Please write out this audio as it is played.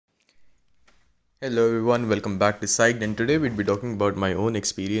Hello everyone, welcome back to Psyched, and today we'd be talking about my own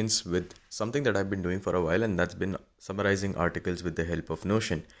experience with something that I've been doing for a while, and that's been summarizing articles with the help of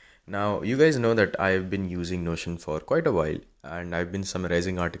Notion. Now, you guys know that I've been using Notion for quite a while, and I've been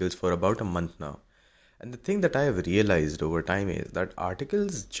summarizing articles for about a month now. And the thing that I have realized over time is that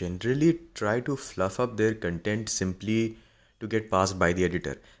articles generally try to fluff up their content simply to get passed by the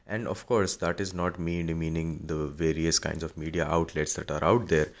editor. And of course, that is not me demeaning the various kinds of media outlets that are out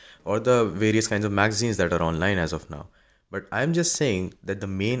there or the various kinds of magazines that are online as of now. But I'm just saying that the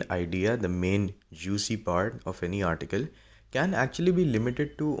main idea, the main juicy part of any article can actually be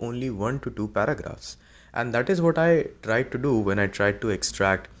limited to only 1 to 2 paragraphs. And that is what I tried to do when I tried to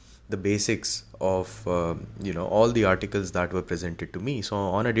extract the basics of all the articles that were presented to me. So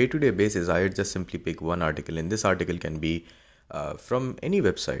on a day-to-day basis, I would just simply pick one article, and this article can be from any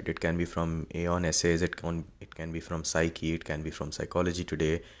website. It can be from Aeon Essays, it can be from Psyche, it can be from Psychology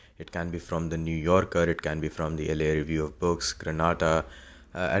Today, it can be from the New Yorker, it can be from the LA Review of Books, Granada,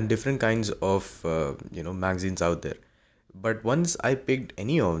 and different kinds of magazines out there. But once I picked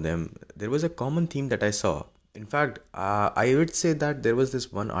any of them, there was a common theme that I saw. In fact, I would say that there was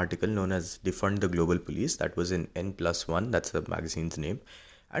this one article known as Defund the Global Police that was in N plus one, that's the magazine's name.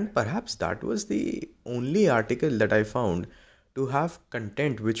 And perhaps that was the only article that I found to have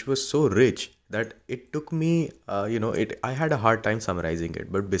content which was so rich that it took me, I had a hard time summarizing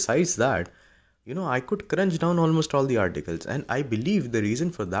it. But besides that, I could crunch down almost all the articles. And I believe the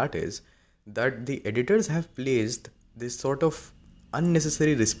reason for that is that the editors have placed this sort of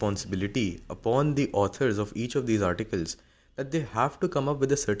unnecessary responsibility upon the authors of each of these articles, that they have to come up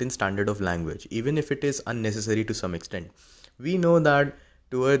with a certain standard of language, even if it is unnecessary to some extent. We know that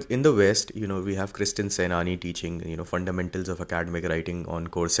towards in the West, we have Kristen Senani teaching, fundamentals of academic writing on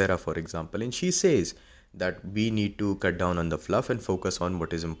Coursera, for example, and she says that we need to cut down on the fluff and focus on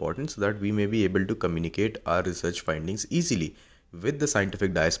what is important so that we may be able to communicate our research findings easily with the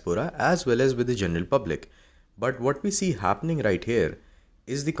scientific diaspora as well as with the general public. But what we see happening right here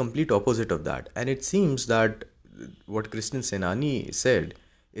is the complete opposite of that. And it seems that what Kristen Senani said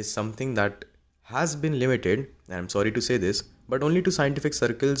is something that has been limited, and I'm sorry to say this, but only to scientific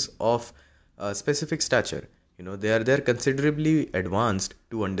circles of specific stature. They're considerably advanced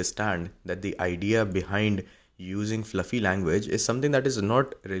to understand that the idea behind using fluffy language is something that is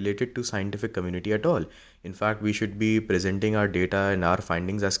not related to scientific community at all. In fact, we should be presenting our data and our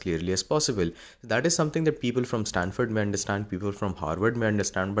findings as clearly as possible. That is something that people from Stanford may understand, people from Harvard may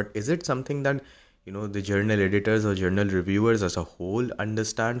understand, but is it something that the journal editors or journal reviewers as a whole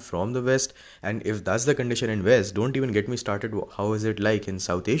understand from the West? And if that's the condition in West, don't even get me started. How is it like in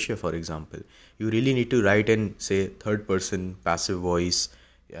South Asia, for example? You really need to write in, say, third person passive voice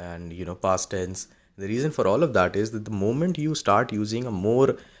and past tense. The reason for all of that is that the moment you start using a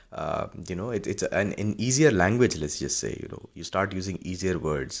more it's an easier language, let's just say, you start using easier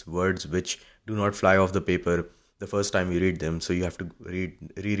words which do not fly off the paper the first time you read them, so you have to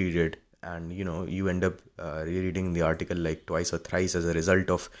reread it, and you end up rereading the article like twice or thrice as a result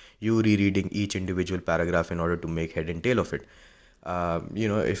of you rereading each individual paragraph in order to make head and tail of it.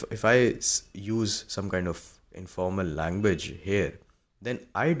 If use some kind of informal language here, then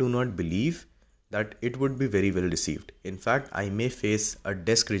I do not believe that it would be very well received. In fact, I may face a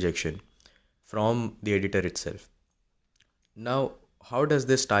desk rejection from the editor itself. Now, how does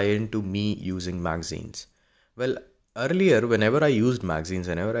this tie into me using magazines? Well, earlier, whenever I used magazines,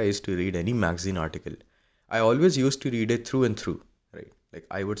 whenever I used to read any magazine article, I always used to read it through and through, right? Like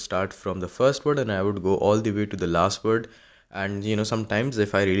I would start from the first word and I would go all the way to the last word. And sometimes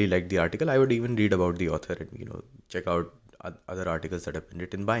if I really liked the article, I would even read about the author and check out other articles that have been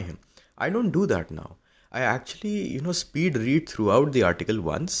written by him. I don't do that now. I actually speed read throughout the article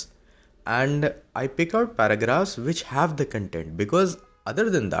once, and I pick out paragraphs which have the content, because other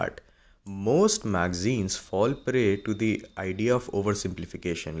than that, most magazines fall prey to the idea of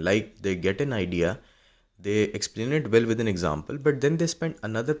oversimplification. Like they get an idea, they explain it well with an example, but then they spend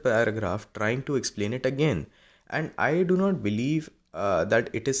another paragraph trying to explain it again. And I do not believe that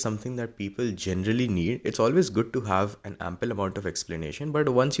it is something that people generally need. It's always good to have an ample amount of explanation, but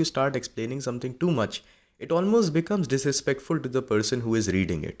once you start explaining something too much, it almost becomes disrespectful to the person who is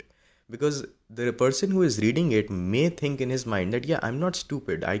reading it. Because the person who is reading it may think in his mind that, yeah, I'm not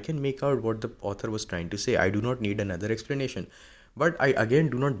stupid. I can make out what the author was trying to say. I do not need another explanation. But I again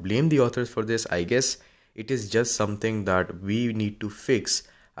do not blame the authors for this. I guess it is just something that we need to fix.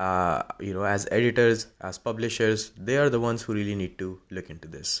 As editors, as publishers, they are the ones who really need to look into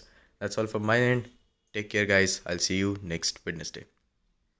this. That's all from my end. Take care, guys. I'll see you next Wednesday.